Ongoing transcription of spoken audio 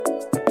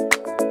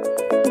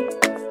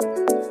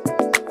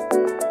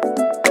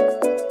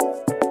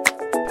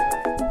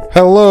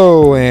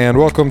Hello and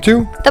welcome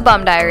to The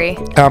Bum Diary.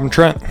 I'm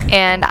Trent.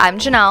 And I'm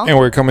Janelle. And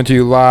we're coming to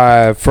you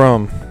live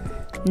from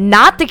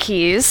not the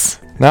Keys.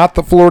 not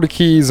the Florida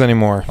Keys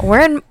anymore. We're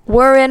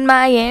in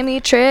Miami,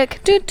 trick.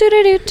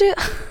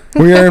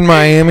 We are in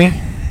Miami.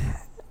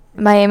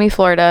 Miami,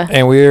 Florida.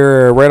 And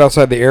we're right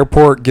outside the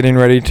airport getting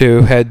ready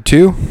to head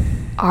to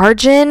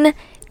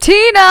Argentina.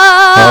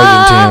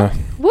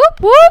 Whoop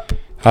whoop.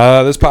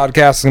 This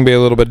podcast is going to be a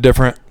little bit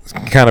different. It's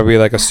going to kind of be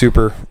like a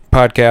super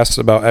podcast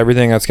about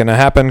everything that's going to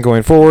happen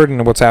going forward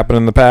and what's happened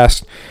in the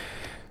past.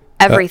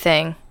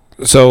 Everything.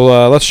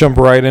 So let's jump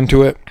right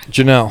into it.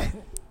 Janelle.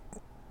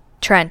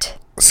 Trent.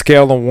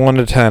 Scale of 1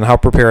 to 10. How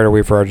prepared are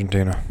we for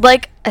Argentina?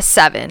 Like a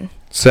 7.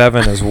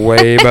 7 is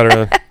way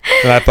better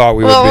than I thought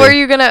we would be. What were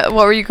you going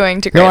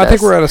to grade No, I think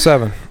us? we're at a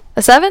 7.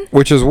 A 7?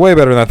 Which is way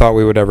better than I thought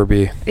we would ever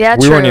be. Yeah,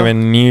 we true. weren't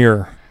even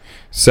near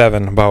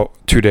 7 about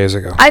 2 days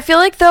ago. I feel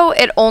like, though,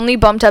 it only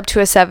bumped up to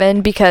a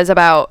 7 because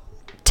about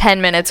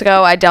 10 minutes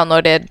ago I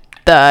downloaded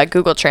the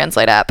Google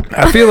Translate app.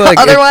 I feel like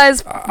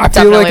otherwise I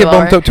feel like it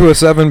bumped up to a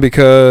 7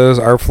 because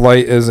our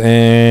flight is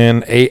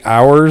in 8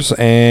 hours,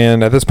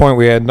 and at this point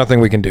we had nothing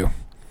we can do.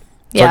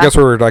 So yeah. I guess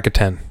we're like a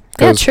 10.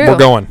 Yeah, true. We're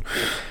going.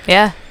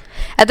 Yeah.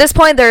 At this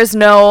point, there's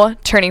no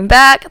turning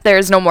back.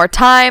 There's no more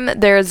time.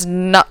 There's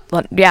no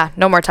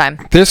more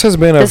time. This has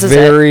been a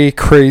very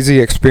crazy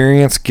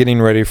experience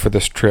getting ready for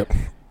this trip.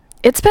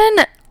 It's been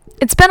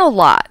a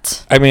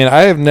lot. I mean,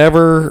 I have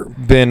never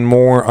been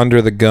more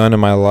under the gun in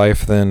my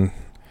life than.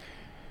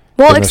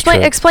 Well,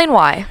 explain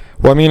why.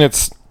 Well, I mean,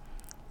 it's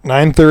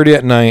 9:30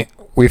 at night.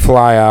 We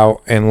fly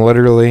out in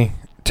literally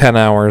 10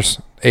 hours,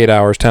 8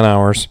 hours, 10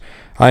 hours.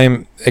 I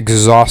am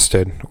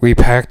exhausted. We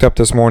packed up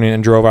this morning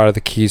and drove out of the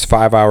Keys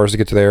 5 hours to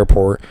get to the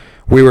airport.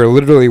 We were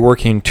literally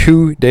working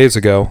 2 days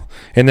ago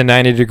in the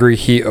 90-degree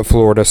heat of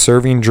Florida,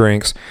 serving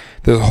drinks.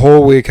 This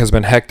whole week has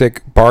been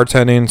hectic,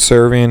 bartending,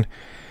 serving,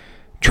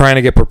 trying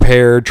to get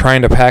prepared,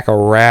 trying to pack a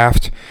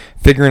raft,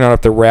 figuring out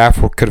if the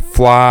raft could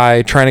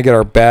fly, trying to get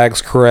our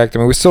bags correct. I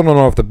mean, we still don't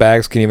know if the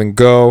bags can even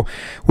go.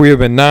 We have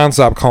been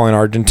nonstop calling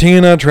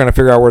Argentina, trying to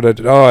figure out where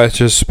to. Oh, it's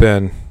just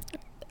been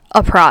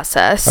a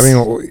process. I mean,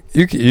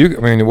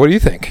 what do you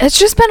think? It's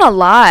just been a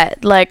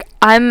lot. Like,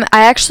 I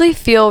actually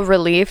feel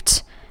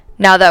relieved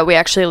now that we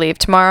actually leave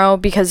tomorrow,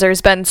 because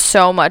there's been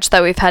so much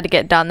that we've had to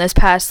get done this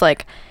past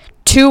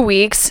 2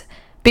 weeks.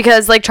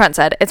 Because, like Trent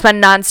said, it's been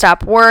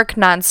nonstop work,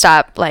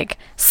 nonstop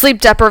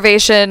sleep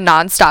deprivation,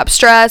 nonstop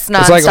stress,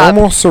 nonstop. It's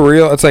almost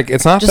surreal. It's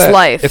it's not just that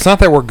life. It's not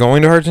that we're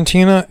going to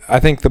Argentina.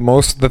 I think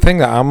the thing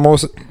that I'm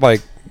most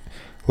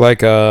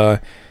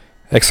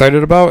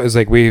excited about is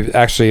we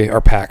actually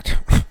are packed.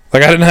 I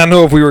did not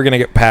know if we were going to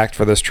get packed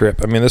for this trip.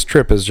 I mean, this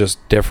trip is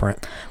just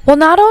different. Well,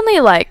 not only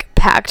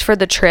packed for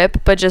the trip,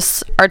 but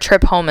just our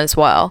trip home as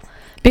well.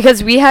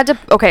 Because we had to,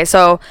 okay,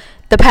 so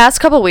the past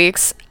couple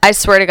weeks, I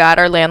swear to God,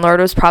 our landlord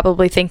was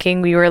probably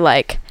thinking we were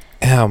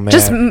oh, man.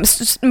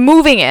 just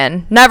moving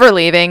in, never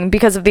leaving,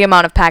 because of the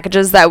amount of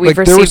packages that we've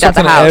received at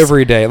the house. There was something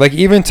every day.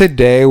 Even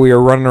today, we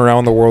are running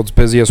around the world's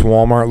busiest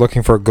Walmart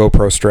looking for a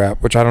GoPro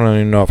strap, which I don't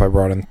even know if I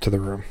brought into the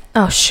room.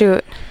 Oh,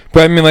 shoot.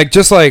 But I mean,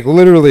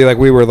 literally,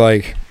 we were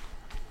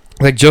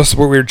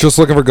we were just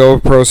looking for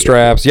GoPro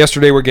straps.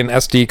 Yesterday, we're getting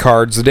SD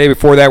cards. The day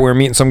before that, we were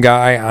meeting some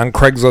guy on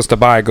Craigslist to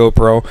buy a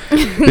GoPro.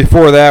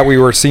 Before that, we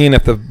were seeing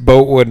if the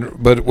boat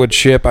would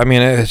ship. I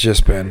mean, it's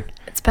just been.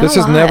 It's been this a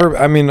is lot. never.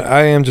 I mean,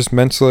 I am just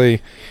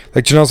mentally.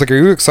 Janelle's are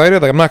you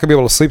excited? I'm not gonna be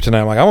able to sleep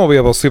tonight. I'm gonna be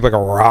able to sleep like a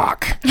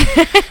rock.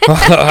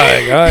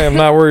 I am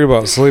not worried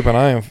about sleeping.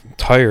 I am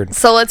tired.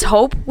 So let's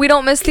hope we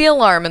don't miss the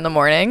alarm in the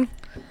morning,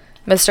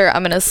 Mister.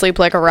 I'm gonna sleep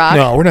like a rock.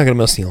 No, we're not gonna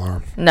miss the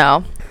alarm.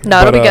 No,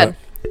 it'll be good.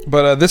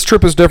 But this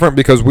trip is different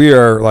because we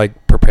are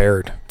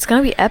prepared. It's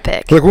gonna be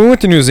epic. When we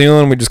went to New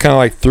Zealand, we just kind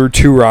of threw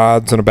 2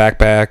 rods and a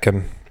backpack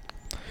and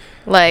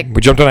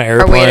we jumped on an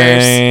airplane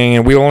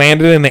and we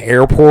landed in the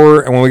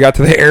airport. And when we got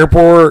to the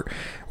airport,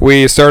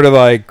 we started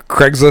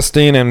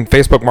Craigslisting and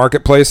Facebook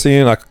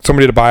Marketplacing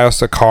somebody to buy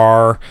us a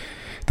car.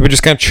 Then we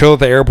just kind of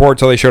chilled at the airport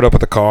until they showed up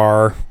with the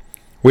car.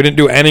 We didn't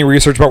do any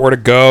research about where to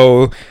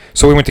go,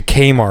 so we went to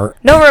Kmart.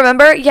 No,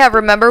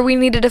 remember we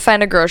needed to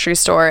find a grocery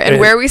store and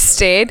where we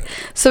stayed.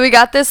 So we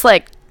got this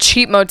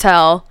cheap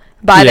motel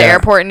by the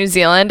airport in New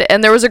Zealand,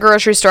 and there was a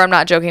grocery store, I'm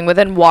not joking,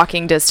 within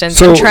walking distance.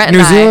 So and Trent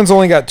New Zealand's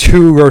only got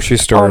 2 grocery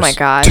stores. Oh my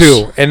gosh.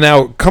 2. And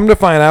now come to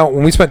find out,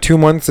 when we spent 2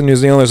 months in New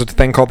Zealand, there's a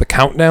thing called the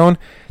Countdown.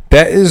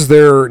 That is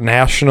their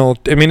national,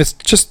 I mean, it's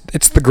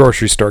the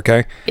grocery store,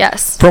 okay?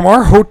 Yes. From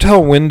our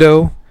hotel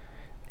window.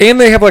 And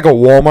they have a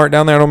Walmart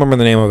down there. I don't remember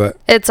the name of it.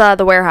 It's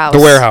the Warehouse. The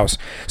Warehouse.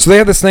 So they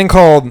have this thing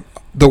called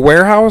the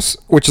Warehouse,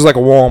 which is like a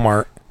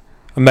Walmart,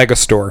 a mega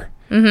store.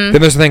 Mm-hmm.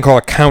 Then there's a thing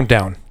called a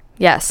Countdown.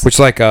 Yes. Which is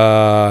like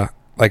a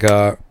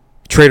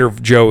Trader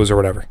Joe's or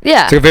whatever.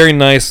 Yeah. It's a very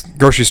nice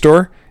grocery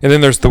store. And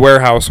then there's the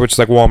Warehouse, which is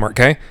like Walmart,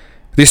 okay?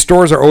 These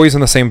stores are always in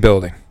the same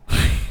building.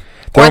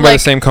 They're owned by the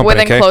same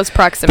company, within close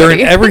proximity. They're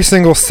in every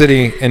single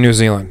city in New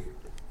Zealand.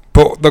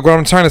 But what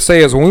I'm trying to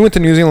say is when we went to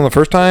New Zealand the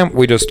first time,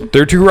 we just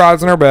threw 2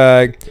 rods in our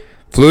bag,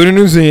 flew to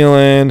New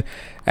Zealand,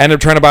 Ended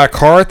up trying to buy a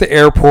car at the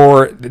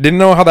airport. Didn't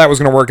know how that was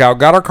going to work out.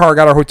 Got our car,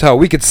 got our hotel.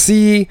 We could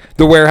see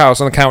the warehouse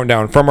on the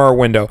countdown from our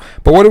window.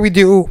 But what do we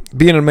do?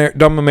 Being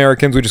dumb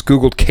Americans, we just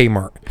Googled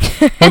Kmart.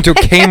 Went to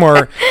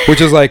Kmart,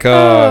 which is like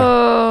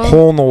a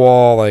hole in the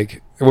wall.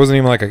 Like, it wasn't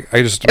even like a...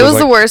 It was like,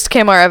 the worst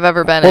Kmart I've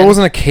ever been in. Well, it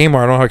wasn't a Kmart. I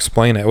don't know how to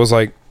explain it. It was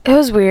like... It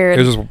was weird.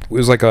 It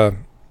was like a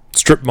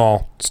strip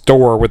mall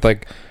store with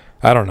like...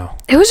 I don't know.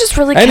 It was just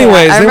really chaotic.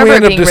 Anyways, then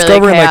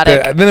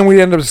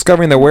we ended up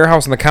discovering the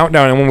warehouse and the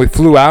countdown. And when we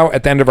flew out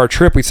at the end of our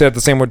trip, we stayed at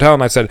the same hotel.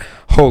 And I said,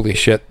 "Holy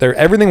shit!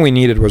 Everything we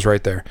needed was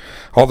right there."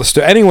 All the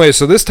stuff. Anyways,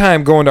 so this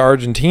time going to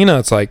Argentina,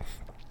 it's like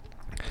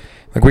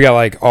we got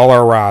like all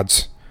our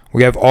rods.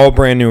 We have all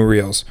brand new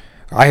reels.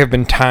 I have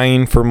been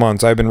tying for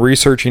months. I've been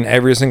researching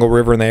every single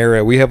river in the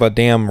area. We have a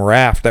damn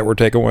raft that we're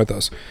taking with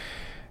us.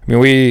 I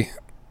mean,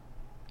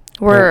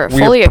 We're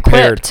fully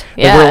equipped.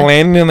 Yeah. Like we're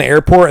landing in the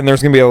airport, and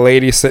there's going to be a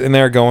lady sitting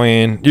there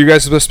going, "You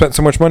guys have spent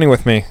so much money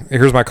with me.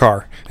 Here's my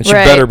car." And she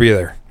better be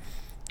there.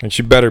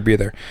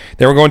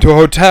 Then we're going to a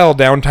hotel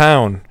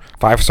downtown,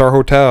 5-star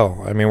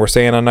hotel. I mean, we're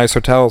staying in a nice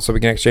hotel so we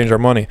can exchange our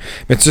money.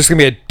 It's just going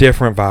to be a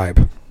different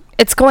vibe.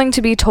 It's going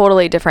to be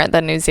totally different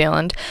than New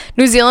Zealand.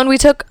 New Zealand, we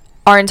took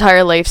our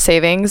entire life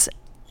savings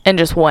and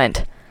just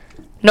went.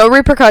 No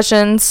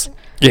repercussions.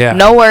 Yeah.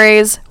 No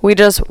worries. We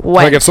just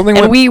went. Like if something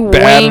went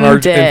bad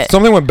if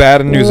something went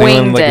bad in New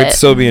Zealand, like we'd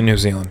still be in New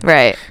Zealand.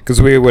 Right.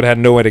 Because we would have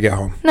no way to get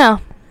home.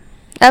 No.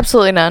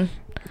 Absolutely none.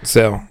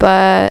 So.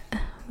 But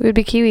we'd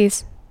be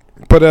Kiwis.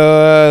 But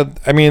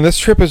I mean, this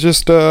trip is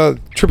just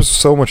trip is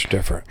so much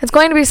different. It's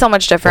going to be so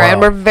much different, and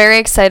we're very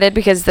excited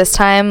because this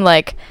time,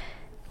 like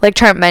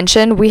Trent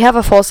mentioned, we have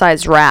a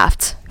full-size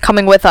raft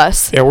coming with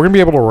us. Yeah, we're going to be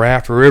able to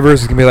raft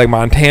rivers. It's going to be like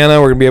Montana.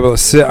 We're going to be able to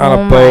sit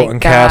on a boat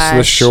and cast to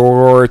the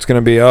shore. It's going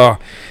to be,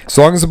 as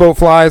long as the boat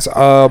flies.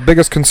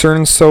 Biggest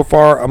concerns so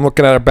far, I'm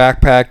looking at a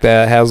backpack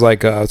that has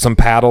like some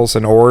paddles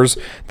and oars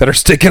that are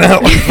sticking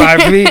out like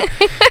 5 feet.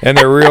 And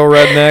they're real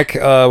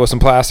redneck with some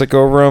plastic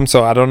over them.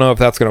 So I don't know if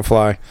that's going to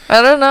fly.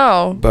 I don't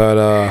know.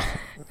 But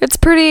it's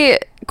pretty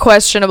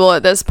questionable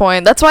at this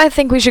point. That's why I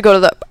think we should go to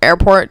the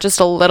airport just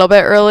a little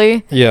bit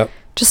early. Yeah.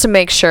 Just to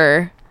make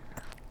sure.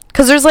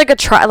 Because there's like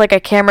a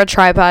camera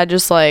tripod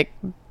just like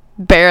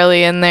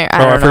barely in there.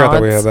 I forgot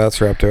that we had that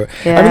strapped to it.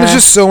 Yeah. I mean, there's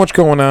just so much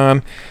going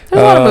on.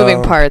 There's a lot of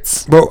moving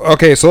parts. Well,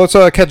 okay, so let's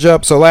catch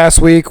up. So last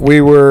week we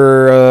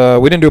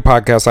didn't do a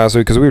podcast last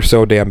week because we were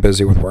so damn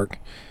busy with work.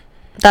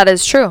 That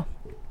is true.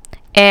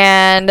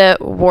 And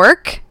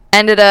work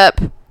ended up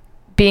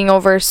being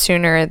over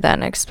sooner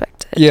than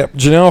expected. Yeah,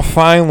 Janelle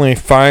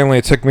finally,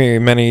 it took me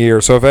many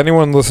years. So if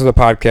anyone listens to the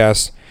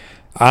podcast,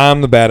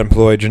 I'm the bad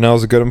employee.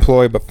 Janelle's a good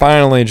employee, but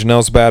finally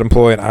Janelle's a bad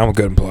employee and I'm a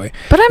good employee.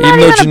 But I'm not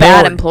even a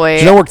bad employee.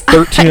 Janelle worked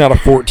 13 out of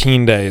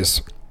 14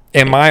 days.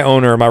 And my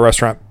owner of my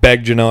restaurant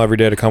begged Janelle every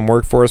day to come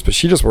work for us, but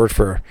she just worked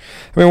for...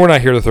 I mean, we're not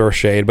here to throw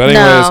shade. But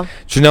anyways,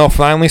 Janelle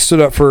finally stood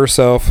up for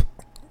herself,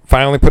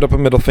 finally put up a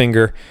middle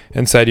finger,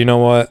 and said, "You know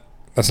what?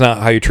 That's not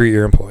how you treat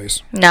your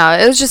employees." No,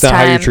 it was just time.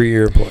 That's not how you treat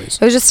your employees.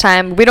 It was just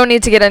time. We don't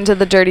need to get into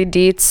the dirty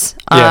deets.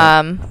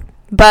 Yeah.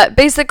 But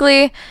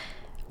basically,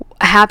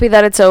 happy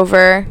that it's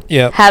over.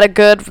 Yeah. Had a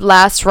good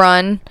last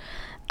run.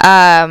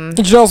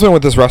 Janelle's been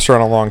with this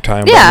restaurant a long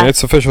time. Yeah. But, I mean,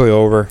 it's officially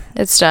over.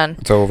 It's done.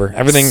 It's over.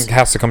 Everything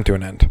has to come to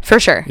an end. For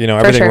sure. You know,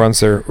 everything runs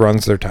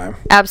their time.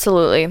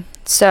 Absolutely.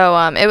 So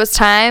it was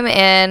time,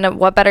 and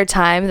what better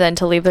time than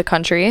to leave the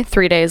country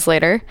 3 days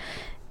later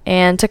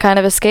and to kind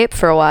of escape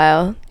for a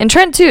while. And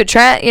Trent too.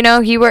 Trent, you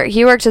know, he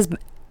worked his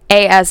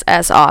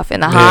ass off in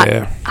the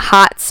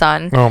hot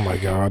sun. Oh my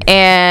God.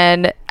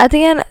 And at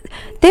the end,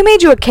 they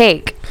made you a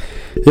cake.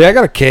 Yeah, I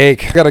got a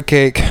cake.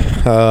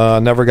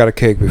 Never got a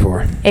cake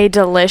before. A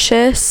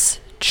delicious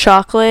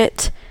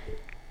chocolate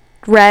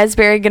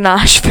raspberry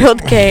ganache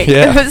filled cake.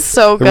 Yeah. It was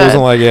so good. It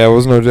wasn't like, it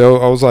was no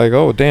joke. I was like,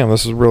 oh, damn,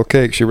 this is real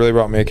cake. She really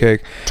brought me a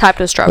cake. Topped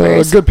with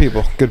strawberries. Good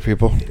people.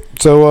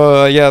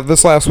 So,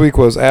 this last week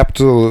was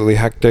absolutely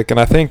hectic. And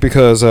I think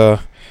because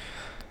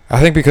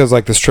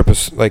like this trip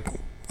is like,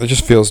 it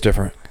just feels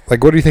different.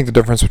 Like, what do you think the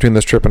difference between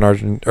this trip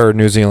and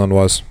New Zealand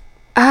was?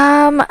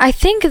 I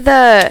think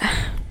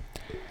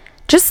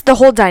just the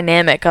whole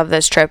dynamic of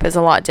this trip is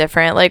a lot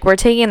different. Like, we're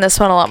taking this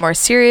one a lot more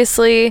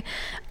seriously.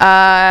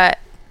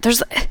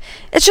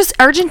 It's just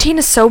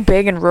Argentina's so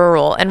big and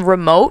rural and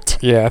remote.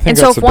 Yeah, I think and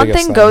that's so if one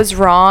thing goes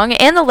wrong,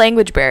 and the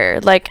language barrier,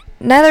 like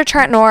neither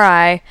Trent nor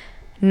I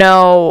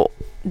know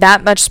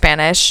that much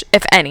Spanish,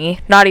 if any,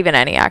 not even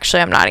any.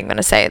 Actually, I'm not even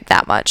gonna say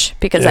that much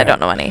because I don't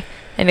know any,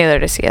 and neither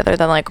does he, other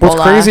than like.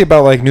 What's crazy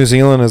about like New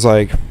Zealand is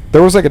like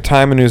there was like a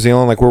time in New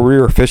Zealand like where we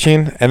were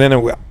fishing, and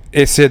then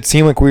it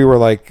seemed like we were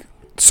like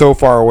so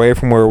far away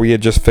from where we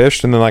had just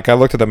fished, and then like I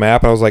looked at the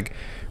map and I was like,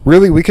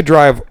 really, we could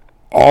drive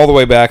all the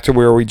way back to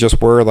where we just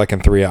were like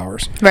in 3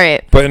 hours.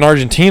 Right. But in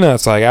Argentina,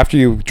 it's like after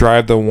you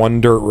drive the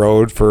one dirt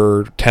road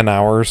for 10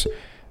 hours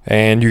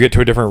and you get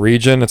to a different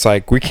region, it's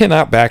like we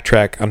cannot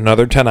backtrack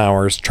another 10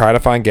 hours, try to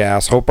find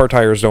gas, hope our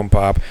tires don't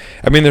pop.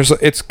 I mean,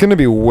 it's going to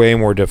be way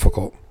more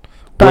difficult.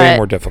 But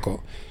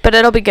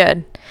it'll be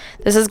good.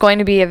 This is going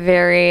to be a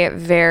very,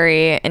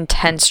 very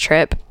intense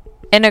trip.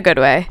 in a good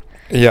way.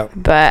 Yeah.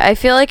 But I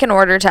feel like in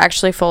order to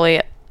actually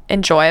fully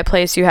enjoy a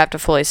place, you have to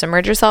fully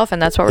submerge yourself,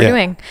 and that's what we're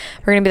doing.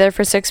 We're going to be there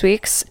for 6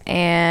 weeks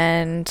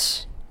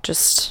and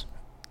just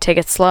take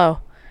it slow.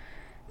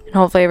 And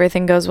hopefully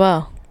everything goes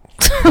well.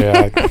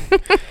 Yeah.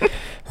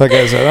 Like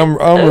I said, I'm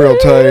real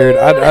tired.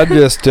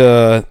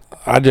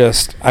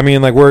 I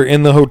mean, like, we're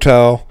in the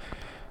hotel.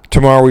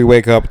 Tomorrow we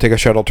wake up, take a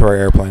shuttle to our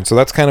airplane. So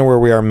that's kind of where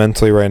we are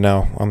mentally right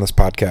now on this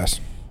podcast.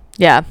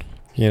 Yeah.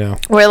 You know.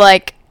 We're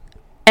like,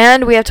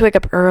 and we have to wake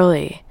up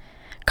early.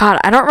 God,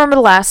 I don't remember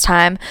the last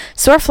time.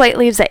 So our flight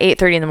leaves at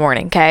 8:30 in the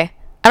morning, okay?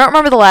 I don't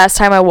remember the last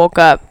time I woke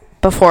up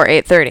before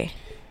 8:30.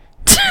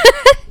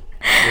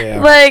 Yeah.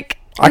 Like,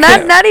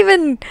 not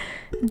even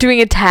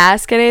doing a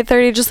task at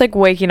 8:30, just like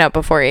waking up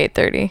before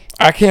 8:30.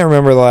 I can't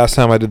remember the last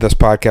time I did this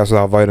podcast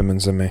without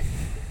vitamins in me.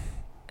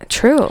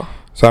 True.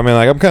 So, I mean,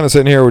 like, I'm kind of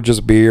sitting here with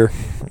just beer,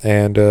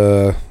 and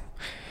I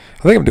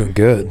think I'm doing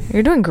good.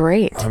 You're doing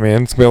great. I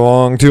mean, it's been a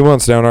long 2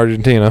 months down in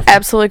Argentina.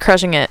 Absolutely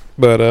crushing it.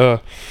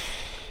 But,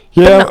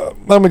 yeah,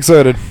 I'm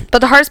excited.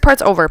 But the hardest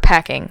part's over,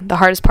 packing. The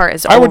hardest part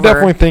is over. I would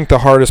definitely think the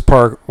hardest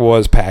part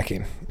was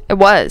packing. It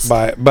was.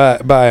 By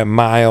a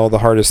mile, the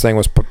hardest thing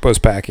was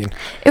packing.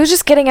 It was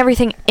just getting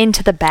everything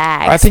into the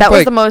bags. I think that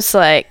was the most,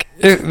 like...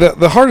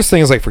 The hardest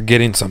thing is, like,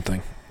 forgetting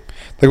something.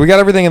 Like, we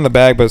got everything in the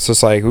bag, but it's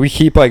just, like, we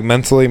keep, like,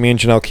 mentally, me and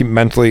Janelle keep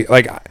mentally,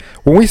 like,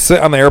 when we sit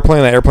on the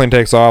airplane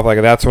takes off,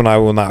 like, that's when I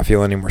will not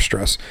feel any more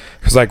stress.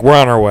 Because, like, we're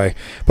on our way.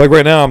 But, like,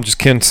 right now,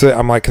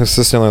 I'm, like,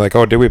 consistently, like,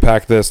 oh, did we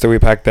pack this? Did we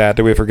pack that?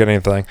 Did we forget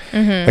anything?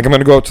 Mm-hmm. Like, I'm going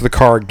to go up to the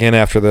car again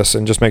after this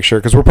and just make sure.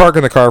 Because we're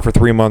parking the car for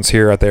 3 months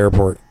here at the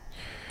airport.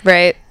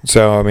 Right.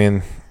 So, I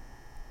mean.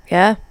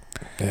 Yeah.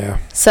 Yeah.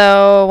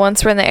 So,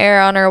 once we're in the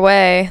air on our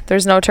way,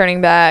 there's no turning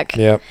back.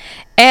 Yep.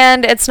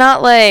 And it's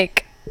not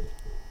like...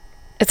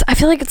 I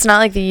feel like it's not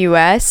like the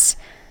U.S.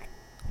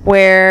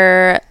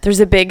 where there's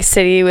a big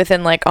city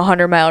within like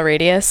 100-mile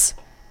radius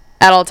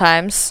at all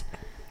times.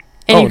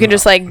 And you can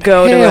just like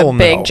go to a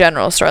big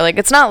general store. Like,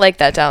 it's not like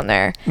that down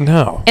there.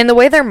 No. And the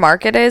way their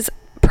market is,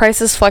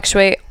 prices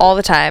fluctuate all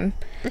the time.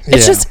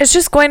 It's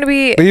just going to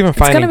be... But even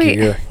finding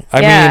gear.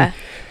 I mean...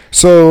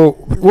 So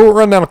we'll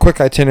run down a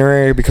quick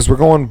itinerary because we're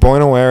going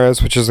Buenos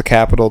Aires, which is the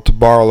capital, to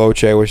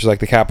Bariloche, which is like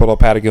the capital of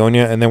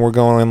Patagonia, and then we're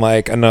going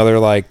like another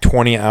like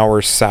 20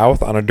 hours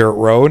south on a dirt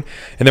road,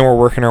 and then we're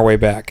working our way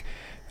back.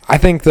 I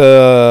think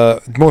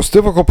the most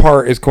difficult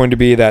part is going to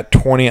be that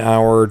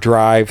 20-hour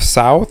drive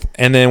south,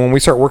 and then when we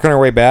start working our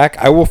way back,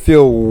 I will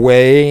feel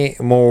way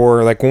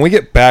more like when we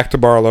get back to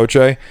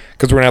Bariloche,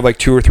 because we're gonna have like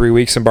 2 or 3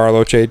 weeks in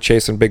Bariloche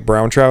chasing big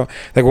brown trout.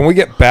 Like when we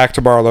get back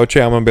to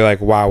Bariloche, I'm gonna be like,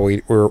 wow,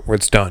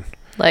 it's done.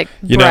 Like,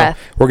 you know,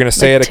 we're gonna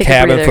stay at a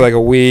cabin for like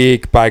a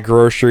week, buy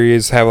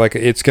groceries, have like,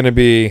 it's gonna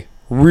be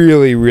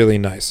really, really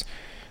nice.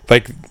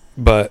 Like,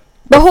 but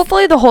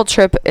hopefully the whole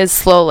trip is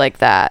slow like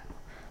that.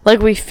 Like,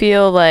 we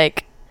feel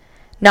like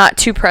not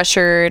too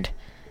pressured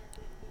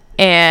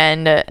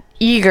and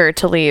eager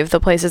to leave the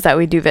places that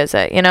we do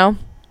visit, you know?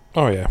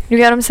 Oh yeah. You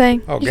get what I'm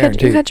saying? Oh,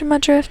 guaranteed. You catching my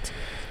drift?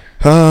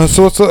 So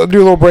let's do a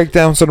little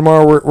breakdown. So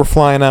tomorrow we're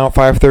flying out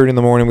 5:30 in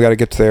the morning. We got to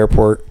get to the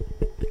airport.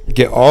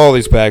 Get all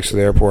these bags to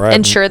the airport.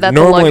 Ensure that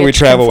normally we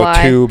travel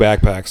with 2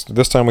 backpacks.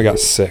 This time we got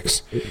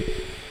 6.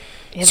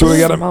 Yeah, so we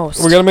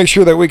gotta make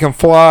sure that we can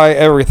fly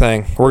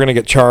everything. We're gonna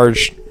get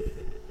charged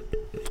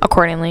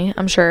accordingly,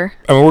 I'm sure.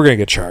 I mean, we're gonna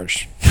get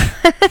charged.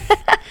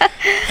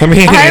 I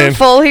mean, I'm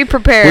fully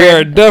prepared. We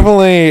are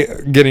definitely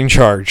getting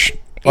charged.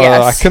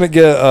 Yes. I couldn't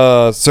get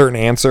a certain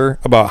answer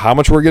about how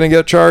much we're gonna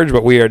get charged,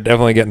 but we are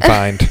definitely getting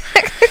fined.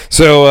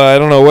 So I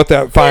don't know what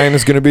that fine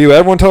is going to be. But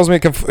everyone tells me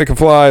it can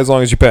fly as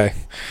long as you pay.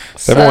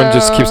 So everyone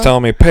just keeps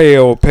telling me, pay,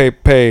 you'll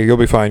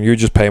be fine. You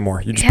just pay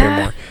more. You just pay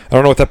more. I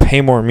don't know what that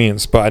pay more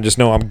means, but I just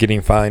know I'm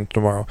getting fined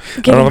tomorrow.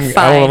 I don't know if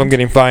I'm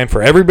getting fined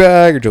for every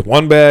bag or just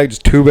 1 bag,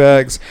 just 2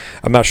 bags.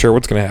 I'm not sure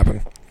what's going to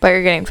happen. But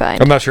you're getting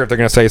fined. I'm not sure if they're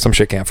going to say some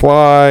shit can't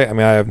fly. I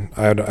mean,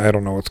 I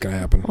don't know what's going to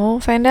happen. We'll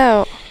find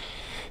out.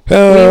 We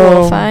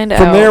will find out.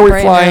 From there,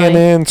 we're flying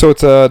in. So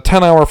it's a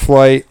 10-hour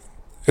flight.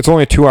 It's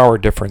only a 2-hour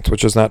difference,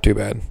 which is not too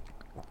bad.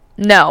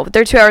 No,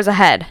 they're 2 hours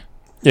ahead.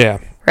 Yeah.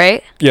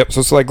 Right? Yep.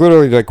 So it's like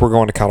literally like we're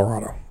going to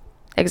Colorado.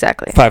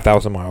 Exactly.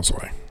 5,000 miles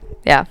away.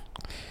 Yeah.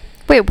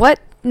 Wait, what?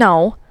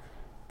 No.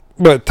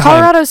 But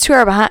Colorado's 2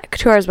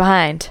 hours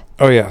behind.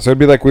 Oh yeah, so it'd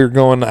be like we were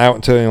going out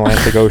into the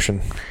Atlantic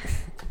Ocean.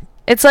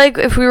 It's like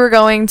if we were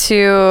going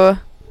to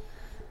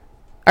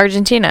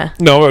Argentina.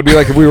 No, it would be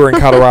like if we were in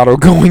Colorado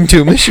going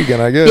to Michigan,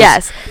 I guess.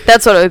 Yes,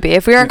 that's what it would be.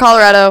 If we were in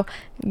Colorado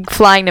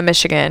flying to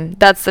Michigan,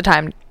 that's the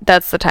time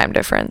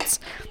difference.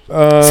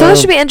 So this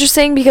should be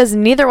interesting because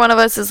neither one of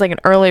us is like an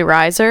early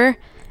riser.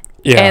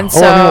 Yeah. And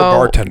so I know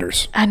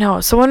bartenders. I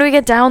know. So when do we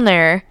get down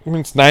there? I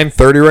mean, it's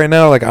 9:30 right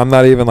now. Like I'm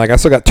not even like I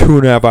still got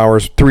 2.5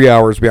 hours, 3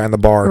 hours behind the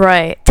bar.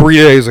 Right. 3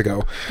 days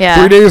ago. Yeah.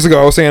 3 days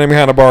ago, I was standing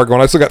behind a bar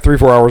going, I still got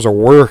 3-4 hours of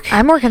work.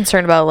 I'm more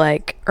concerned about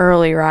like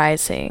early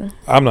rising.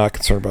 I'm not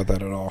concerned about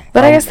that at all.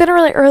 But I guess they don't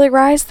really early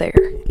rise there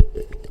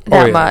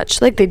that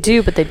much. Like they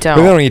do, but they don't.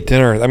 But they don't eat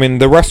dinner. I mean,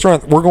 the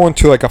restaurant. We're going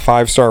to like a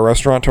 5-star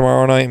restaurant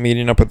tomorrow night,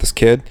 meeting up with this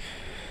kid,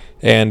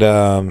 and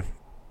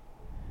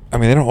I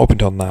mean, they don't open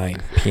till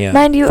 9 p.m.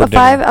 Mind you, a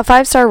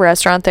 5-star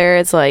restaurant there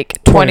is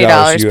like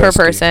 $20 per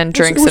person,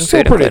 drinks and food pretty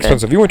included.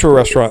 expensive. You went to a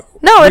restaurant.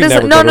 No, it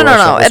isn't. No.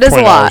 It is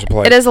a lot.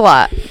 It is a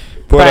lot.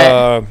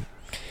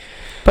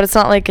 But it's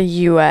not like a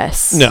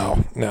U.S.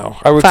 No.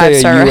 I would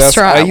say a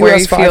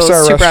U.S.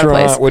 5-star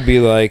restaurant would be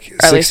like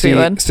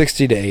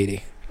 60 to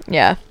 80.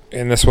 Yeah.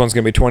 And this one's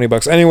gonna be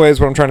 $20. Anyways,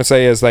 what I'm trying to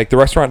say is like the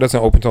restaurant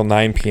doesn't open till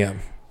 9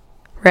 p.m.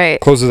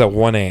 Right. Closes at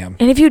 1 a.m.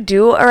 And if you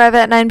do arrive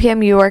at 9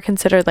 p.m., you are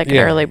considered like an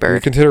early bird. You're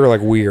considered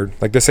like weird.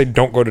 Like they say,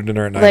 don't go to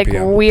dinner at 9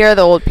 p.m. Like we are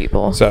the old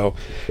people. So,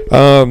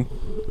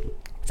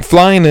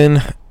 flying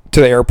in to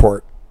the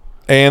airport,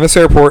 and this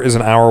airport is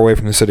an hour away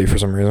from the city for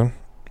some reason.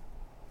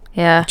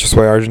 Yeah. Just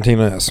the way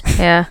Argentina is.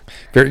 Yeah.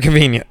 Very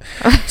convenient.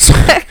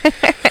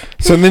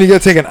 So then you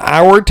got to take an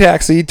hour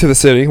taxi to the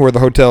city where the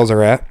hotels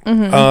are at.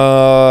 Mm-hmm.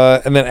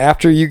 And then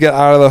after you get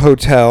out of the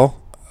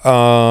hotel,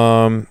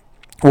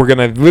 we're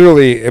going to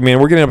literally,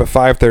 we're getting up at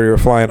 5:30. We're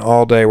flying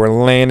all day. We're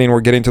landing.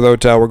 We're getting to the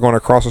hotel. We're going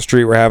across the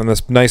street. We're having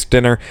this nice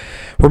dinner.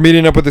 We're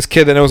meeting up with this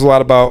kid that knows a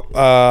lot about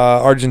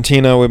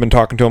Argentina. We've been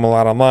talking to him a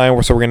lot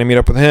online. So we're going to meet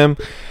up with him,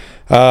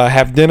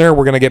 have dinner.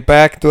 We're going to get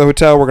back to the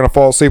hotel. We're going to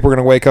fall asleep. We're going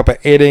to wake up at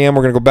 8 a.m.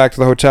 We're going to go back to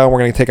the hotel. We're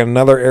going to take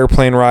another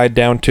airplane ride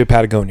down to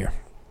Patagonia.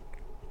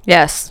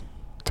 Yes.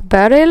 To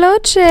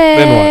Bariloche.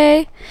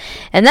 Then what?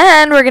 And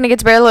then we're going to get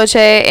to Bariloche,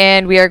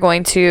 and we are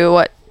going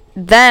to...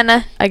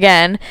 Then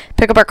again,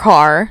 pick up our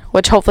car,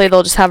 which hopefully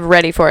they'll just have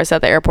ready for us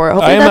at the airport.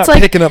 Hopefully I am not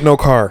picking up no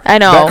car. I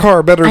know that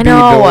car better be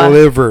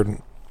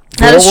delivered.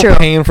 That is true. We're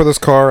paying for this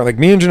car. Like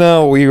me and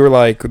Janelle, we were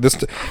like this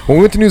when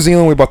we went to New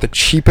Zealand. We bought the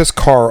cheapest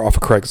car off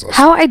of Craigslist.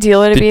 How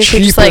ideal would it be if we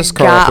just like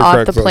got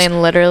off the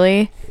plane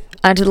literally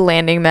onto the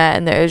landing mat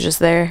and it was just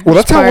there? Well,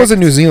 that's how it was in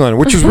New Zealand,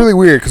 which is really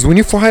weird because when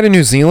you fly to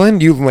New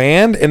Zealand, you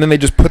land and then they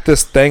just put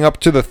this thing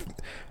up to the.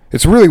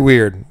 It's really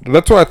weird.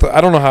 That's what I thought.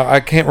 I don't know how. I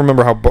can't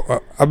remember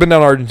how. I've been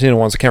down to Argentina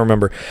once. I can't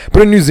remember.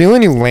 But in New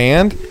Zealand, you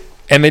land,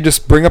 and they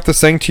just bring up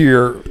this thing to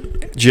your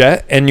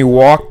jet, and you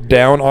walk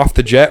down off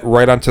the jet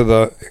right onto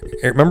the.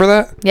 Remember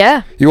that?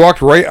 Yeah. You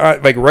walked right,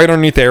 right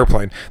underneath the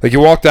airplane. Like you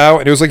walked out,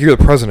 and it was like you're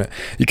the president.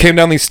 You came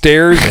down these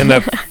stairs, and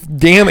the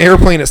damn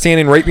airplane is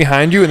standing right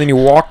behind you, and then you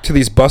walk to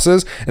these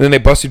buses, and then they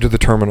bus you to the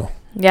terminal.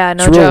 Yeah,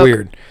 no joke. It's real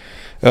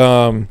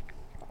weird.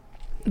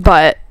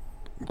 But.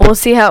 We'll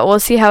see how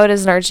it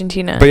is in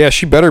Argentina. But yeah,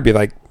 she better be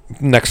like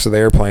next to the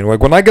airplane.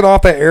 Like when I get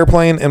off that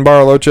airplane in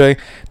Bariloche,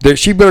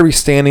 she better be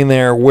standing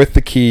there with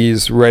the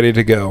keys ready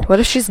to go. What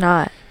if she's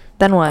not?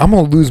 Then what? I'm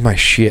gonna lose my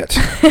shit.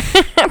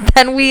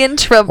 Then we in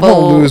trouble.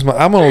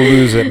 I'm gonna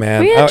lose it,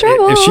 man. We in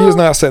trouble. If she is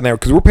not sitting there,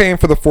 because we're paying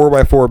for the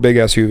 4x4 big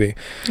SUV.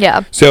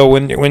 Yeah. So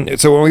when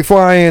we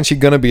fly in, she's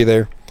gonna be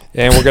there,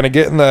 and we're gonna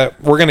get in there.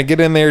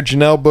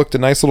 Janelle booked a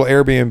nice little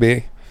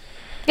Airbnb.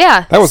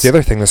 Yeah. That was the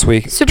other thing this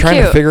week. Super trying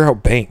cute. to figure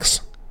out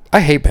banks. I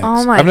hate banks.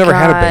 Oh my I've never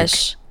had a bank.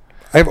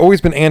 I've always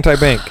been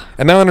anti-bank,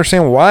 and now I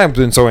understand why I've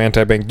been so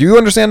anti-bank. Do you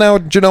understand now,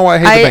 Janelle, why I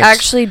hate the banks? I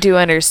actually do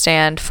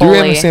understand fully. Do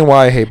you understand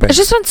why I hate banks?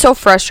 It's just been so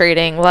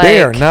frustrating. Like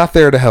they are not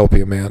there to help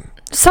you, man.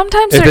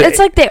 Sometimes it's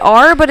like they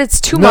are, but it's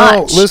too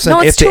much. Listen,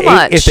 no, it's too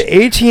much. If the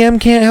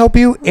ATM can't help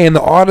you and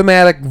the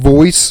automatic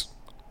voice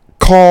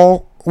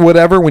call,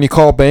 whatever, when you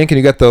call a bank and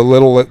you got the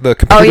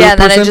computer. Oh yeah,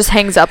 person, and then it just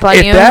hangs up on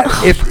you.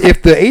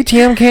 If the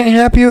ATM can't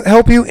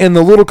help you, and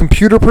the little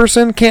computer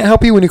person can't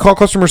help you when you call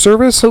customer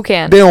service, who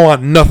can? They don't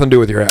want nothing to do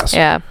with your ass.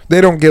 Yeah.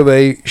 They don't give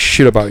a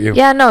shit about you.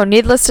 Yeah, no.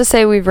 Needless to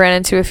say, we've ran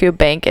into a few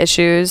bank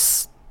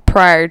issues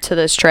prior to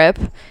this trip,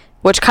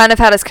 which kind of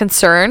had us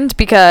concerned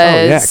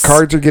because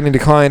cards are getting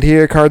declined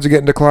here, cards are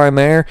getting declined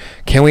there.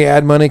 Can we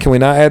add money? Can we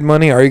not add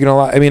money? Are you gonna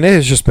lie? I mean, it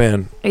has just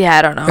been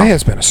I don't know. It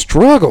has been a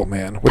struggle,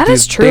 man, with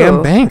these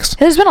damn banks.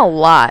 There's been a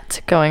lot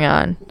going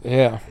on.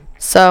 Yeah.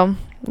 So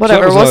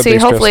whatever, we'll see.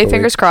 Hopefully,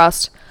 fingers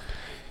crossed.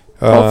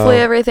 Hopefully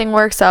everything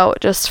works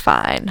out just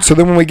fine. So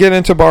then when we get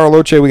into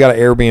Bariloche, we got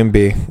an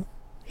Airbnb.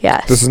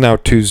 Yes. This is now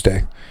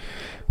Tuesday.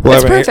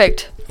 It's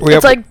perfect.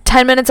 It's like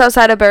 10 minutes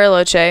outside of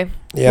Bariloche.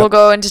 Yep. We'll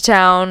go into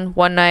town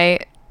one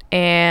night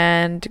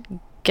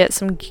and get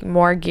some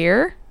more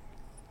gear.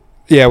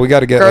 Yeah, we got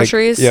to get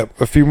groceries.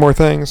 A few more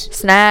things.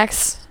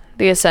 Snacks,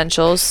 the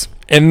essentials.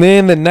 And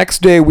then the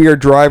next day we are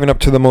driving up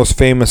to the most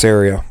famous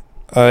area.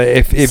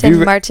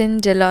 San Martin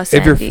de los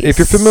Andes. If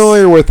you're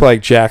familiar with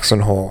like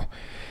Jackson Hole,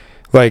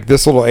 like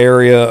this little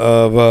area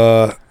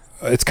of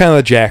it's kind of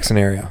the Jackson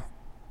area.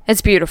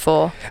 It's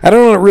beautiful. I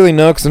don't really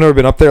know because I've never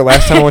been up there.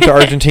 Last time I went to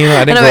Argentina,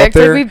 I didn't go up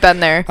there. We've been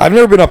there. I've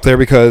never been up there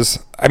because,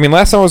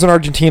 last time I was in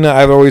Argentina,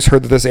 I've always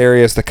heard that this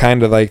area is the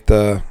kind of like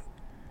and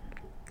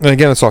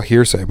again, it's all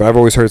hearsay, but I've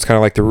always heard it's kind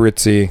of like the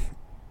ritzy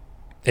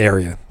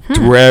area. It's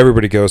where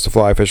everybody goes to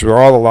fly fish, where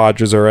all the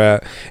lodges are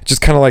at. It's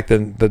just kind of like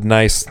the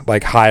nice,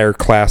 like higher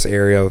class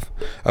area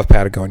of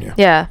Patagonia.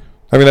 Yeah.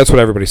 That's what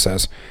everybody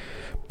says.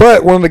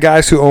 But one of the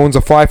guys who owns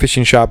a fly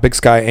fishing shop, Big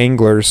Sky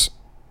Anglers,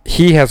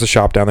 he has a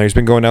shop down there. He's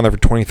been going down there for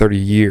 20, 30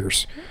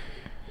 years.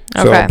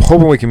 So I'm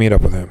hoping we can meet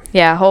up with him.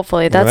 Yeah,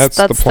 hopefully. That's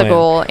the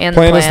goal and the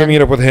plan. Plan is to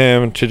meet up with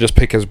him to just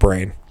pick his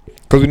brain.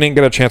 Because we didn't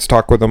get a chance to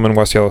talk with him in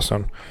West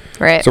Yellowstone.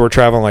 Right. So we're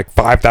traveling like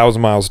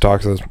 5,000 miles to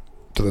talk to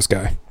this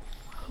guy.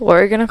 What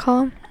are you gonna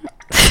call him?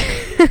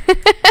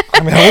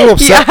 I mean, I'm a little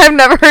upset. Yeah, I've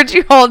never heard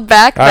you hold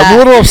back that. I'm a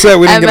little upset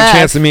we didn't get a MF.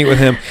 chance to meet with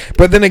him.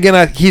 But then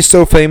again, he's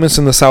so famous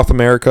in the South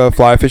America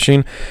fly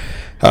fishing.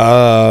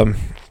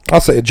 I'll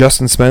say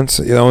Justin Spence,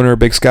 the owner of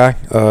Big Sky,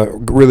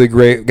 really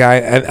great guy.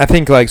 And I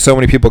think like so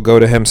many people go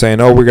to him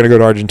saying, "Oh, we're gonna go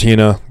to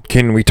Argentina.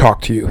 Can we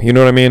talk to you?" You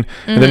know what I mean?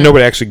 And then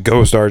nobody actually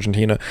goes to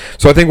Argentina.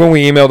 So I think when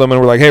we emailed him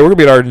and we're like, "Hey, we're gonna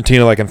be at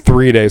Argentina like in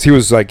 3 days," he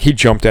was like, he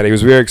jumped at it. He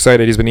was very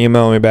excited. He's been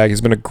emailing me back. He's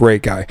been a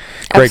great guy.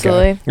 Great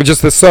Absolutely. guy. It's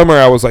just this summer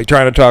I was like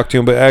trying to talk to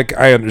him, but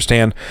I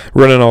understand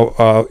running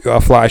a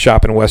fly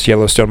shop in West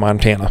Yellowstone,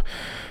 Montana.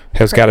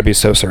 Has got to be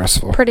so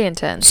stressful. Pretty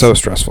intense. So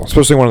stressful,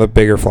 especially one of the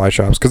bigger fly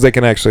shops, because they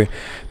can actually,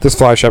 this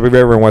fly shop, if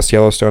you're ever in West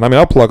Yellowstone, I mean,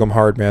 I'll plug them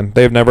hard, man.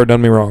 They've never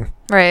done me wrong.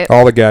 Right.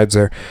 All the guides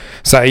there.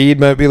 Saeed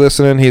might be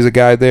listening. He's a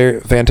guide there.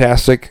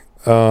 Fantastic.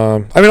 I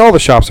mean, all the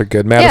shops are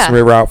good. Madison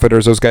River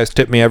Outfitters, those guys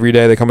tip me every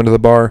day. They come into the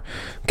bar.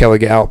 Kelly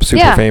Gallup,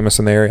 super famous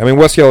in the area. I mean,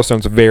 West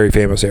Yellowstone's a very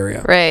famous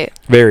area. Right.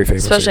 Very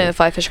famous. Especially area. in the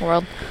fly fishing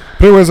world.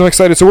 But anyways, I'm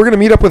excited. So we're going to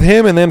meet up with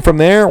him, and then from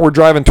there, we're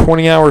driving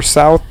 20 hours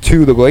south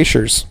to the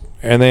glaciers.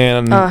 And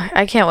then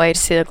I can't wait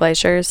to see the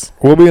glaciers.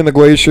 We'll be in the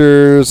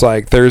glaciers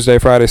like Thursday,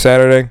 Friday,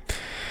 Saturday.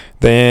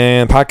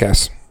 Then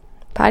podcast.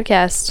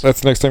 Podcast. That's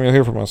the next time you'll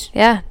hear from us.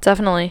 Yeah,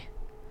 definitely.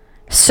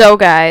 So,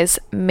 guys,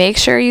 make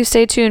sure you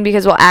stay tuned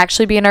because we'll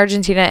actually be in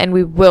Argentina and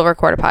we will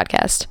record a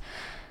podcast.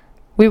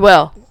 We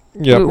will.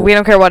 Yeah. We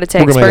don't care what it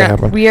takes. We're gonna make it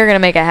happen. We are going to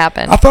make it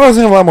happen. I thought I was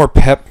going to have a lot more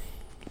pep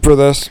for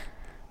this.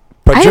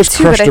 But I just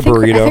crushed a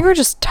burrito. I think we're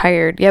just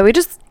tired. Yeah, we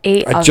just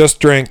ate I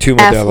just drank 2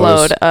 Modelo's.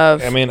 load of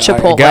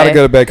Chipotle. I got to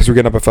go to bed because we're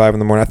getting up at 5 in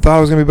the morning. I thought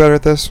I was going to be better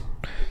at this.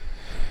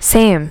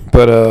 Same.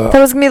 But that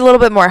was going to be a little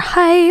bit more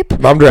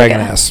hype. I'm dragging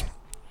ass.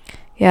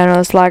 Yeah, I know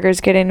this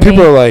lager's getting to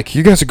People me. are like,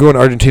 you guys are going to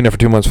Argentina for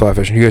 2 months fly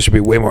fishing. You guys should be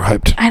way more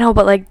hyped. I know,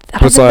 but like, I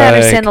don't think I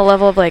understand the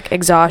level of like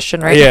exhaustion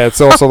right now. Yeah, it's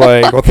also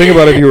like, well, think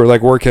about if you were like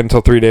working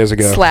until 3 days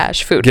ago. /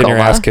 food getting coma. your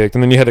ass kicked.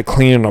 And then you had to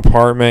clean an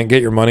apartment,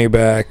 get your money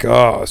back.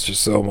 Oh, it's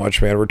just so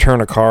much, man.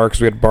 Return a car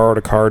because we had borrowed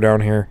a car down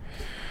here.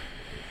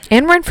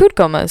 And we're in food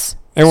comas.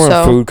 And we're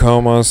in food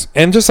comas.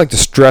 And just like the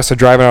stress of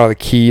driving out of the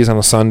Keys on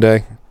a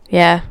Sunday.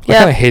 Yeah. I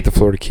kind of hate the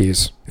Florida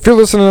Keys. If you're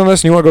listening to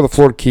this and you want to go to the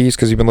Florida Keys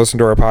because you've been listening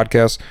to our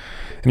podcast,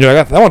 and you're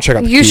like, I want to check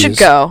out the Keys. You should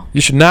go.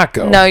 You should not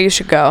go. No, you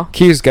should go.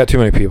 Keys got too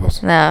many people.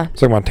 Nah.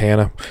 It's like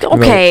Montana.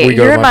 Okay,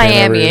 you're in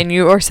Miami and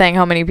you are saying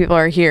how many people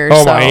are here.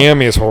 Oh, so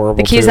Miami is horrible.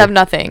 The Keys have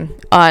nothing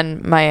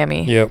on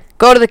Miami. Yep.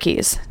 Go to the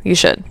Keys. You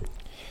should.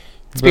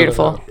 It's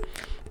beautiful.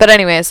 But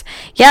anyways,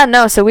 yeah,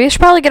 no. So we should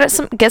probably get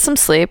some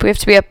sleep. We have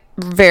to be up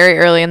very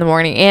early in the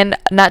morning, and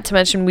not to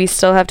mention we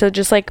still have to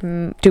just like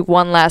do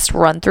one last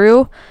run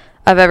through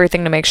of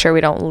everything to make sure we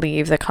don't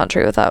leave the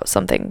country without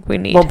something we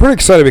need. Well, I'm pretty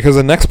excited because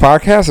the next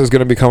podcast is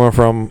going to be coming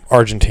from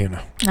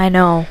Argentina. I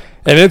know.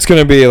 And it's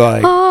going to be like,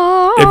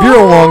 if you're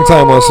a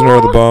long-time listener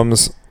of the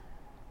Bums.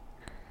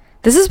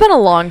 This has been a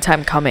long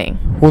time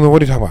coming. Well, then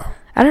what are you talking about?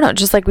 I don't know.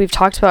 Just like we've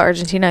talked about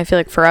Argentina, I feel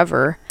like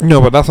forever.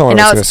 No, but that's not what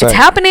I was going to say. It's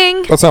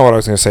happening. That's not what I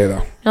was going to say, though.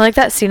 You know, like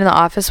that scene in The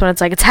Office when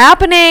it's like, it's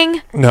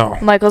happening. No.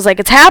 Michael's like,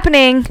 it's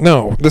happening.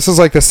 No, this is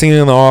like the scene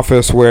in The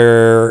Office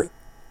where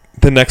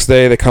the next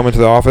day they come into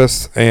the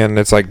office and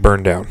it's like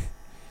burned down.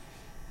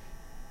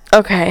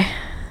 Okay.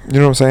 You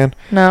know what I'm saying?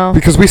 No.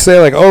 Because we say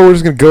like, oh, we're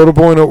just going to go to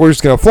Buenos, we're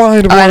just going to fly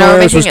into Buenos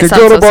Aires, we're just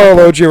going to go to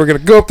Bariloche, we're going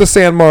to go up to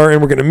San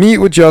Martin, we're going to meet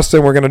with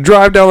Justin, we're going to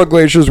drive down the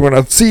glaciers, we're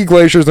going to see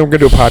glaciers, then we're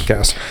going to do a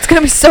podcast. It's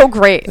going to be so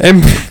great. And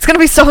it's going to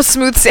be so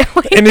smooth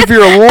sailing. And if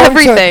you're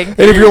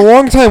a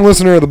long time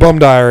listener of the Bum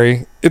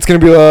Diary, it's going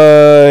to be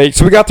like,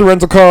 so we got the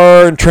rental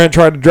car and Trent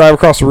tried to drive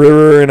across the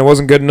river and it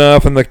wasn't good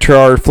enough and the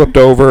car flipped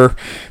over.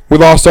 We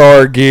lost all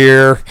our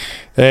gear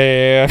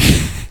and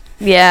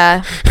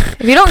yeah.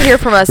 If you don't hear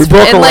from us, we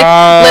broke a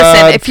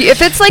rod, listen,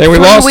 if it's like and 3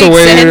 weeks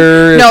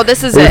in, no,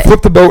 this is it. We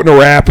flipped the boat in a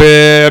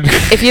rapid.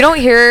 If you don't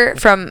hear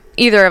from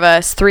either of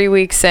us 3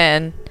 weeks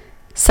in,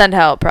 send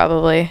help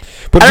probably.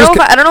 But I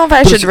don't know if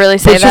I should really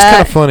say that. It's just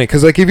kind of funny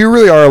because like if you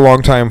really are a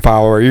long time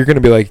follower, you're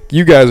gonna be like,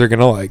 you guys are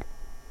gonna like.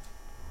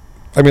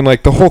 I mean,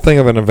 like the whole thing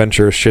of an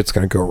adventure is shit's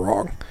gonna go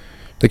wrong.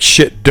 Like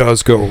shit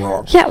does go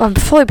wrong. Yeah, well, I'm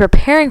fully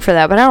preparing for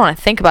that, but I don't want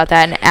to think about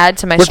that and add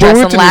to my stress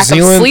and lack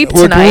of sleep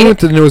tonight. When we went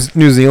to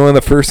New Zealand,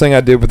 the first thing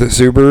I did with the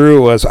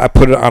Subaru was I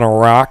put it on a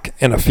rock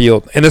in a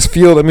field. And this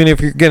field, I mean,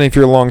 if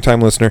you're a long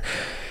time listener,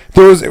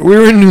 we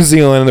were in New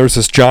Zealand and there was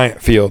this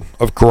giant field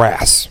of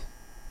grass,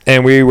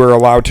 and we were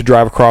allowed to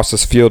drive across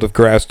this field of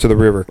grass to the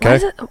river. Okay. Why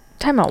is it?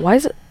 Time out. Why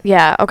is it?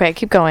 Yeah. Okay.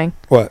 Keep going.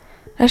 What?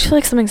 I just feel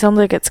like something sounds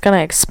like it's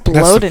gonna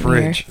explode in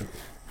fridge. Here.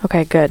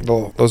 Okay, good.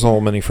 Those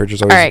old mini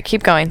fridges. All right,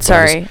 keep going.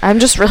 Sorry, I'm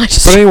just really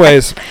just. But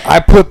anyways,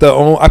 I put the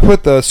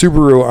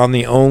Subaru on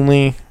the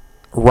only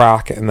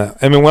rock in that.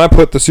 I mean, when I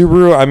put the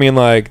Subaru, I mean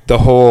like the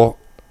whole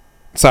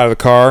side of the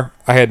car.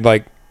 I had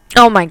like.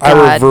 Oh my god.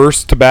 I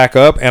reversed to back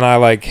up, and I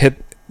like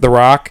hit the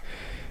rock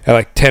at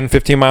like 10,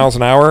 15 miles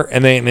an hour,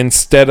 and then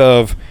instead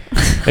of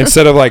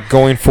like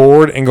going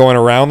forward and going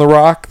around the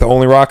rock, the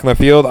only rock in the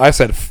field, I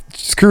said,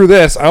 screw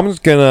this. I'm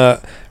just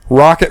gonna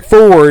rock it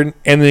forward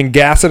and then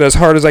gas it as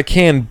hard as I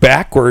can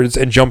backwards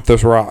and jump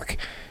this rock.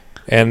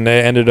 and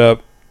they ended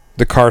up.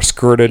 The car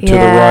skirted to the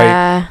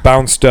right,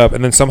 bounced up,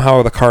 and then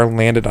somehow the car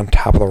landed on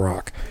top of the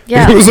rock.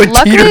 Yeah, it was like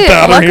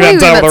teeter-tottering on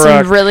top of the rock. We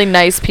met some really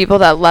nice people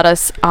that let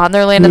us on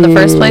their land in the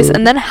first place,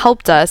 and then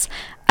helped us.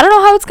 I don't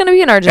know how it's going to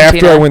be in Argentina.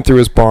 After I went through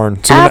his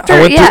barn. So I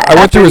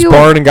went through his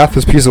barn and got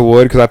this piece of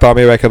wood because I thought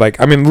maybe I could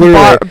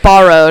literally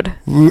borrowed.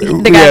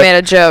 The guy made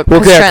a joke.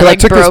 Well, yeah, because I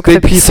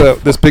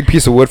took this big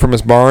piece of wood from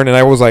his barn, and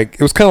I was like,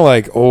 it was kind of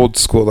like old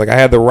school. Like I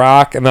had the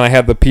rock, and then I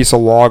had the piece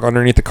of log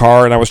underneath the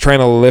car, and I was trying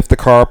to lift the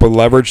car up with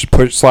leverage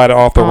to slide it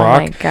off the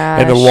rock,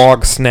 and the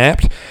log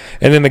snapped.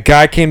 And then the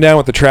guy came down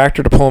with the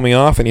tractor to pull me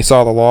off, and he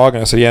saw the log,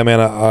 and I said, "Yeah,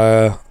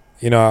 man,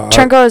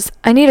 Trent goes,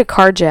 I need a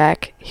car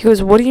jack." He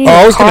goes, what do you need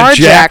I was going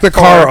to jack the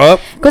car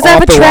up off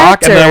the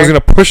rock, and then I was going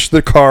to push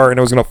the car, and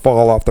it was going to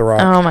fall off the rock.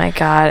 Oh, my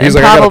God. He's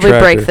and like, probably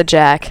break the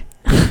jack.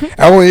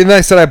 And I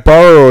said I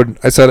borrowed.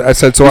 I said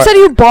so. You said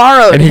you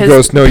borrowed and he his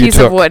goes, no, piece you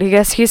took. of wood.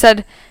 He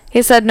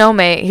said, no,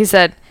 mate. He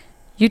said,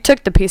 you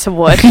took the piece of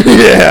wood.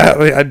 Yeah,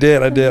 I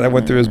did. I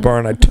went through his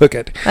barn. I took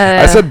it.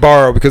 I said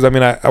borrow because,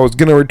 I was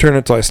going to return it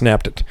until I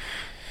snapped it.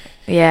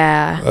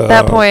 Yeah. At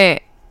that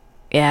point...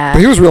 Yeah. But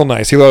he was real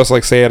nice. He let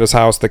us stay at his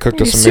house. They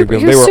cooked us some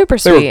meals. He was super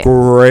sweet. They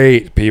were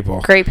great people.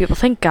 Great people.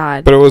 Thank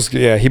God. But it was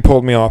he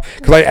pulled me off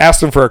because I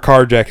asked him for a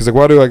car jack. He's like,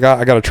 "What do I got?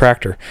 I got a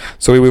tractor."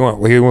 So we went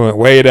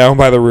way down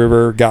by the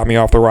river, got me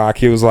off the rock.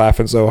 He was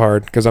laughing so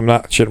hard because I'm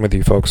not shitting with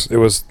you folks. It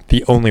was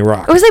the only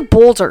rock. It was a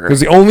boulder. It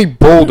was the only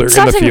boulder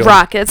in the field.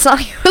 Rock. It's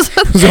not. It was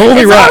the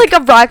only rock. Not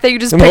like a rock that you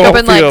just pick up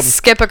and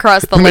skip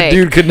across the lake.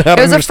 The dude could not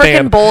understand. It was a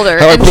freaking boulder.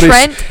 And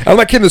Trent, I'm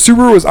not kidding. The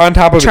Subaru was on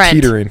top of it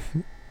teetering.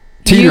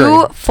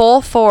 You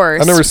full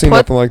force. I've never seen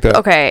nothing like that.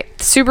 Okay,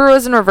 Subaru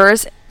was in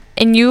reverse,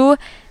 and you,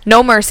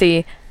 no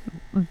mercy,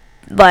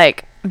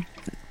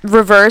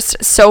 reversed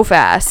so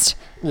fast.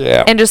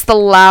 Yeah. And just the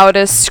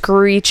loudest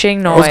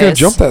screeching noise. I was gonna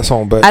jump that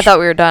son of a bitch. I thought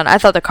we were done. I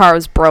thought the car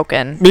was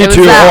broken. Me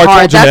too. That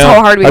hard. That's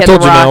how hard we hit the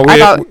rock.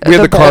 We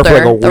had the car for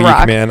like a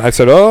week, man. I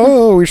said,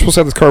 "Oh, we're supposed to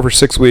have this car for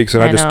 6 weeks,"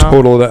 and I just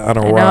totaled it on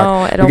a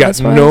rock. We got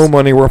no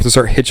money. We're have to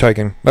start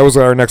hitchhiking. That was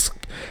our next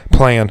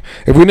plan.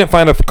 If we didn't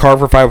find a car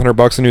for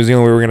 $500 in New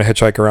Zealand, we were gonna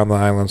hitchhike around the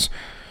islands.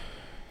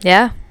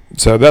 Yeah.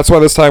 So that's why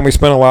this time we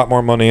spent a lot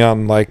more money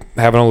on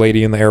having a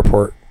lady in the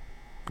airport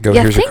go,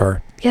 "Here's your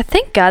car." Yeah,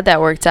 thank God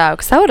that worked out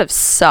because that would have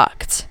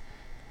sucked.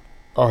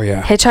 Oh,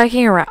 yeah.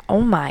 Hitchhiking around.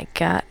 Oh, my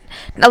God.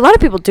 A lot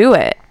of people do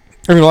it.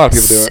 A lot of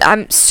people do it.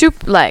 I'm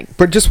super,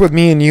 But just with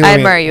me and you. I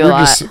admire you a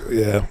lot.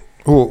 Yeah.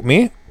 Who,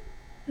 me?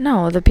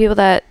 No, the people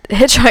that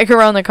hitchhike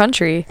around the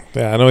country.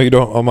 Yeah, I know you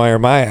don't admire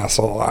my ass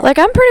a lot.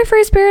 I'm pretty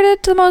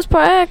free-spirited to the most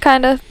part.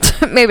 Kind of.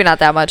 Maybe not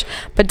that much.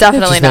 But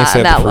definitely not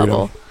on that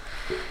level.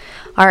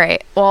 All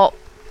right. Well,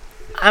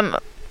 I'm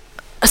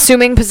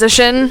assuming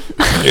position.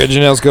 Yeah,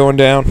 Janelle's going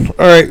down.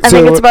 All right. I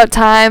think it's about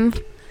time.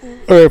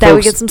 All right, that folks,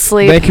 we get some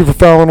sleep. Thank you for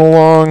following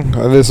along.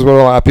 This is what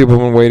a lot of people have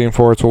been waiting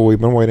for. It's what we've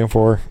been waiting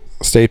for.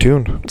 Stay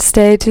tuned.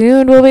 Stay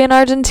tuned. We'll be in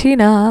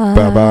Argentina.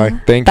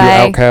 Bye-bye. Thank you,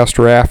 Outcast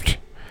Raft.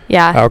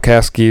 Yeah.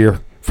 Outcast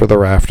Gear for the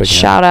raft again.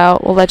 Shout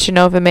out. We'll let you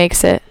know if it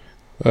makes it.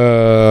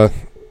 Now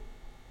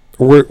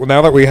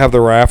that we have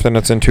the raft and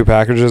it's in 2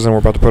 packages and we're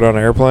about to put it on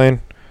an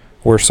airplane,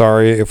 we're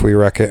sorry if we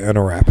wreck it in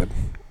a rapid.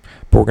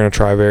 But we're going to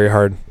try very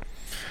hard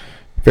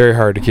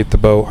to keep the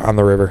boat on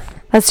the river.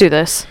 Let's do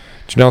this.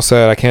 Janelle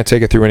said I can't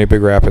take it through any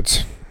big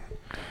rapids.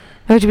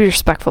 I have to be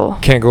respectful.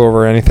 Can't go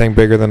over anything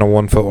bigger than a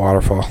 1-foot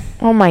waterfall.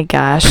 Oh my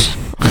gosh.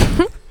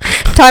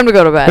 Time to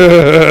go to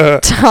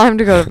bed. Time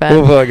to go to bed.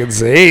 We'll fucking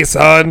see,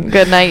 son.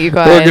 Good night, you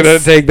guys. We're going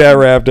to take that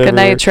raft everywhere. Good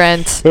night,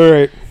 Trent. All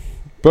right.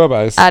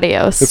 Bye-bye.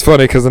 Adios. It's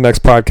funny because the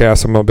next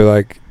podcast I'm going to be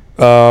like,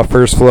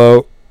 first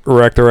float,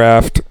 wreck the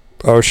raft.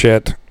 Oh,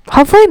 shit.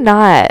 Hopefully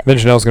not. Then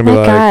Janelle's going to be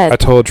like, I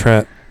told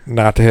Trent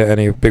not to hit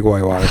any big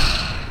white water.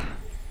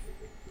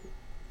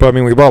 But,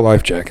 we bought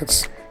life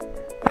jackets.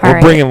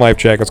 We're bringing life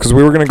jackets because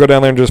we were going to go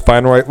down there and just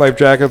find life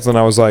jackets. And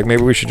I was like,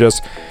 maybe we should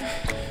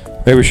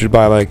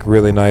buy,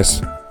 really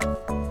nice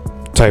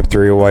Type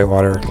 3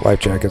 whitewater life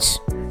jackets.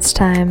 It's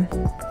time.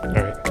 All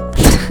right.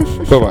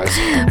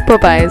 Bye-bye.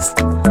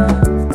 Bye-bye.